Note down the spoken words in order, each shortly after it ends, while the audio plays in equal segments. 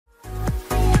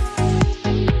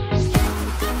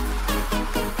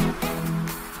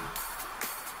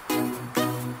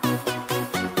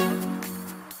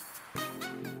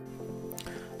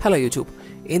Hello YouTube,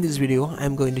 in this video I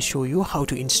am going to show you how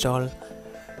to install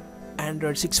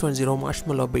Android 6.0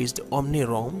 Marshmallow based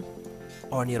OmniROM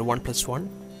on your OnePlus One.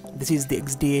 This is the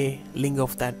XDA link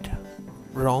of that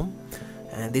ROM,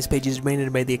 and this page is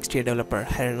maintained by the XDA developer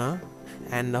Helena.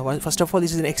 And first of all,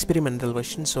 this is an experimental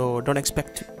version, so don't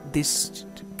expect this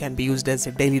can be used as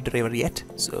a daily driver yet,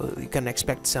 so you can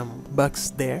expect some bugs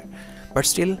there, but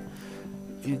still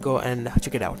you go and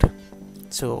check it out.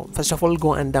 So first of all,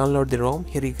 go and download the ROM.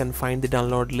 Here you can find the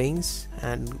download links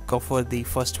and go for the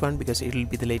first one because it will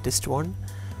be the latest one.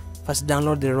 First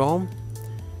download the ROM,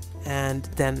 and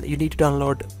then you need to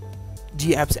download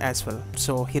GApps as well.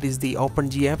 So here is the Open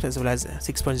GApps as well as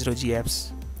 6.0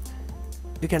 GApps.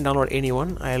 You can download any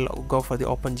one. I'll go for the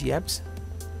Open GApps.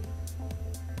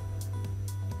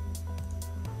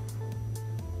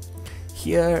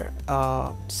 Here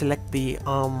select the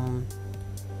ARM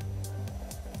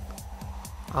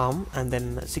and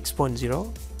then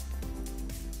 6.0,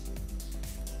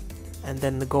 and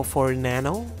then go for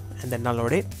Nano and then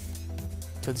download it.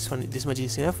 So this much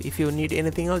is enough. If you need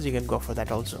anything else, you can go for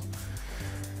that also.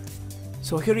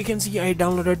 So here you can see I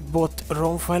downloaded both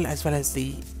ROM file as well as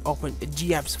the Open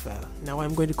GApps file. Now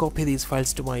I'm going to copy these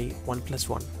files to my OnePlus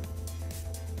One.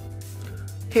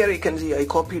 Here you can see I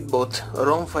copied both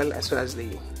ROM file as well as the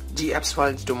GApps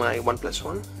files to my OnePlus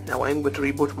One. Now I'm going to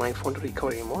reboot my phone to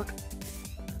recovery mode,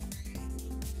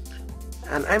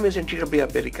 and I'm using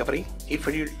TWRP recovery.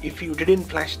 If you didn't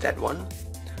flash that one,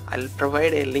 I'll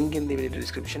provide a link in the video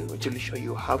description which will show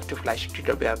you how to flash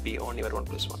TWRP on your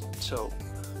OnePlus One. So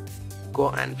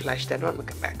go and flash that one and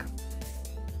come back.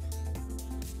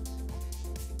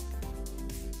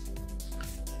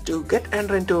 To get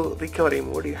Android into recovery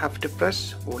mode, you have to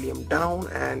press volume down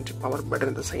and power button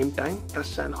at the same time.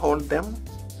 Press and hold them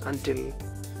until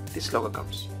this logo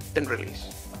comes, then release.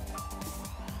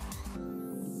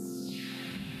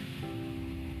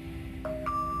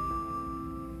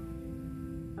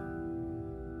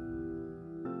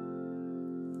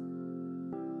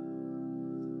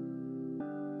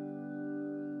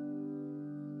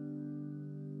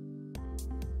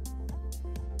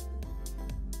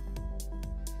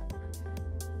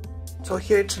 So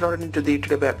here it's loaded into the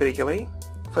TWRP recovery.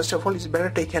 First of all, it's better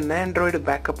take an Android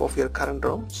backup of your current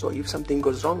ROM, so if something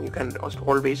goes wrong, you can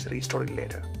always restore it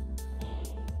later.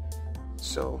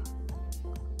 So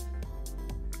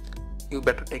you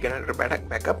better take an Android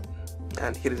backup,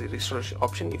 and here is the restore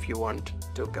option if you want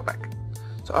to go back.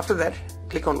 So after that,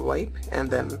 click on wipe and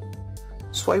then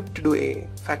swipe to do a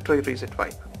factory reset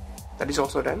wipe. That is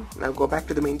also done. Now go back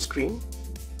to the main screen,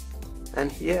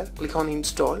 and here click on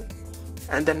install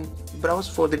and then browse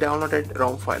for the downloaded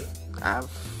ROM file. I've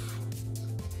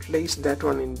placed that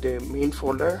one in the main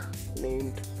folder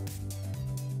named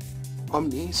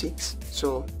Omni 6.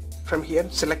 So from here,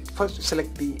 first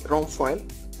select the ROM file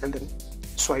and then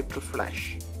swipe to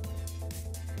flash.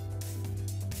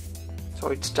 So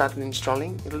it started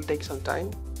installing. It will take some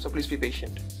time, so please be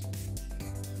patient.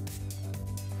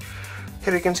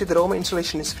 Here you can see the ROM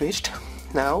installation is finished.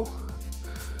 Now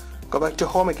go back to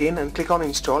home again and click on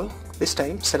install. This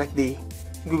time select the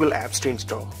Google Apps to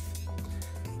install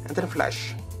and then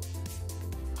flash.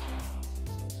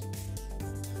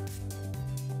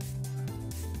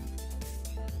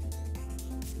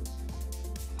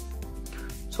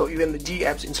 So even the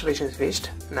GApps installation is finished.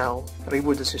 Now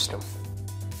reboot the system.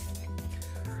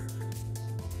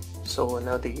 So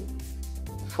now the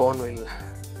phone will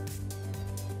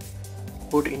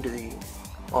boot into the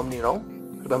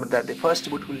OmniROM. Remember that the first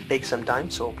boot will take some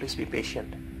time, so please be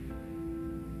patient.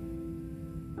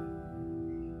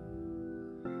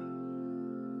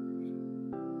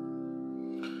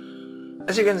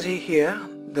 As you can see here,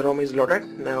 the ROM is loaded.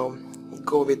 Now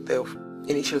go with the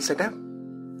initial setup.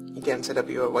 You can set up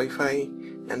your Wi-Fi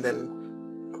and then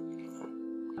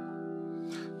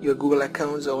your Google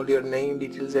accounts, all your name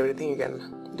details, everything. You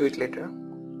can do it later.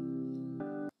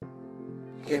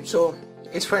 Okay, so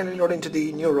it's finally loaded into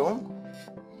the new ROM.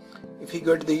 If you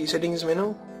go to the settings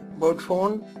menu, about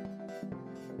phone,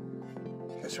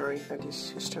 sorry, that is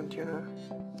system tuner,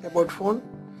 about phone,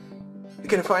 you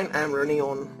can find I'm running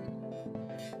on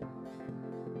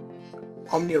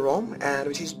OmniROM, and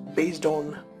which is based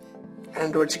on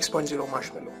Android 6.0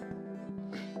 Marshmallow.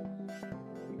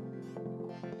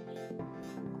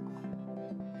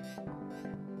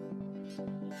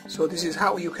 So this is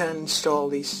how you can install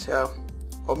this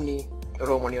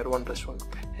OmniROM on your OnePlus One,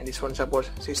 and this one supports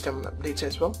system updates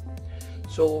as well.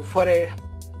 So for a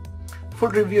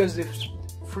full review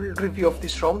of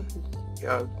this ROM,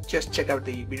 just check out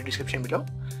the video description below.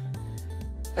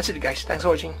 That's it guys, thanks for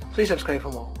watching. Please subscribe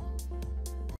for more.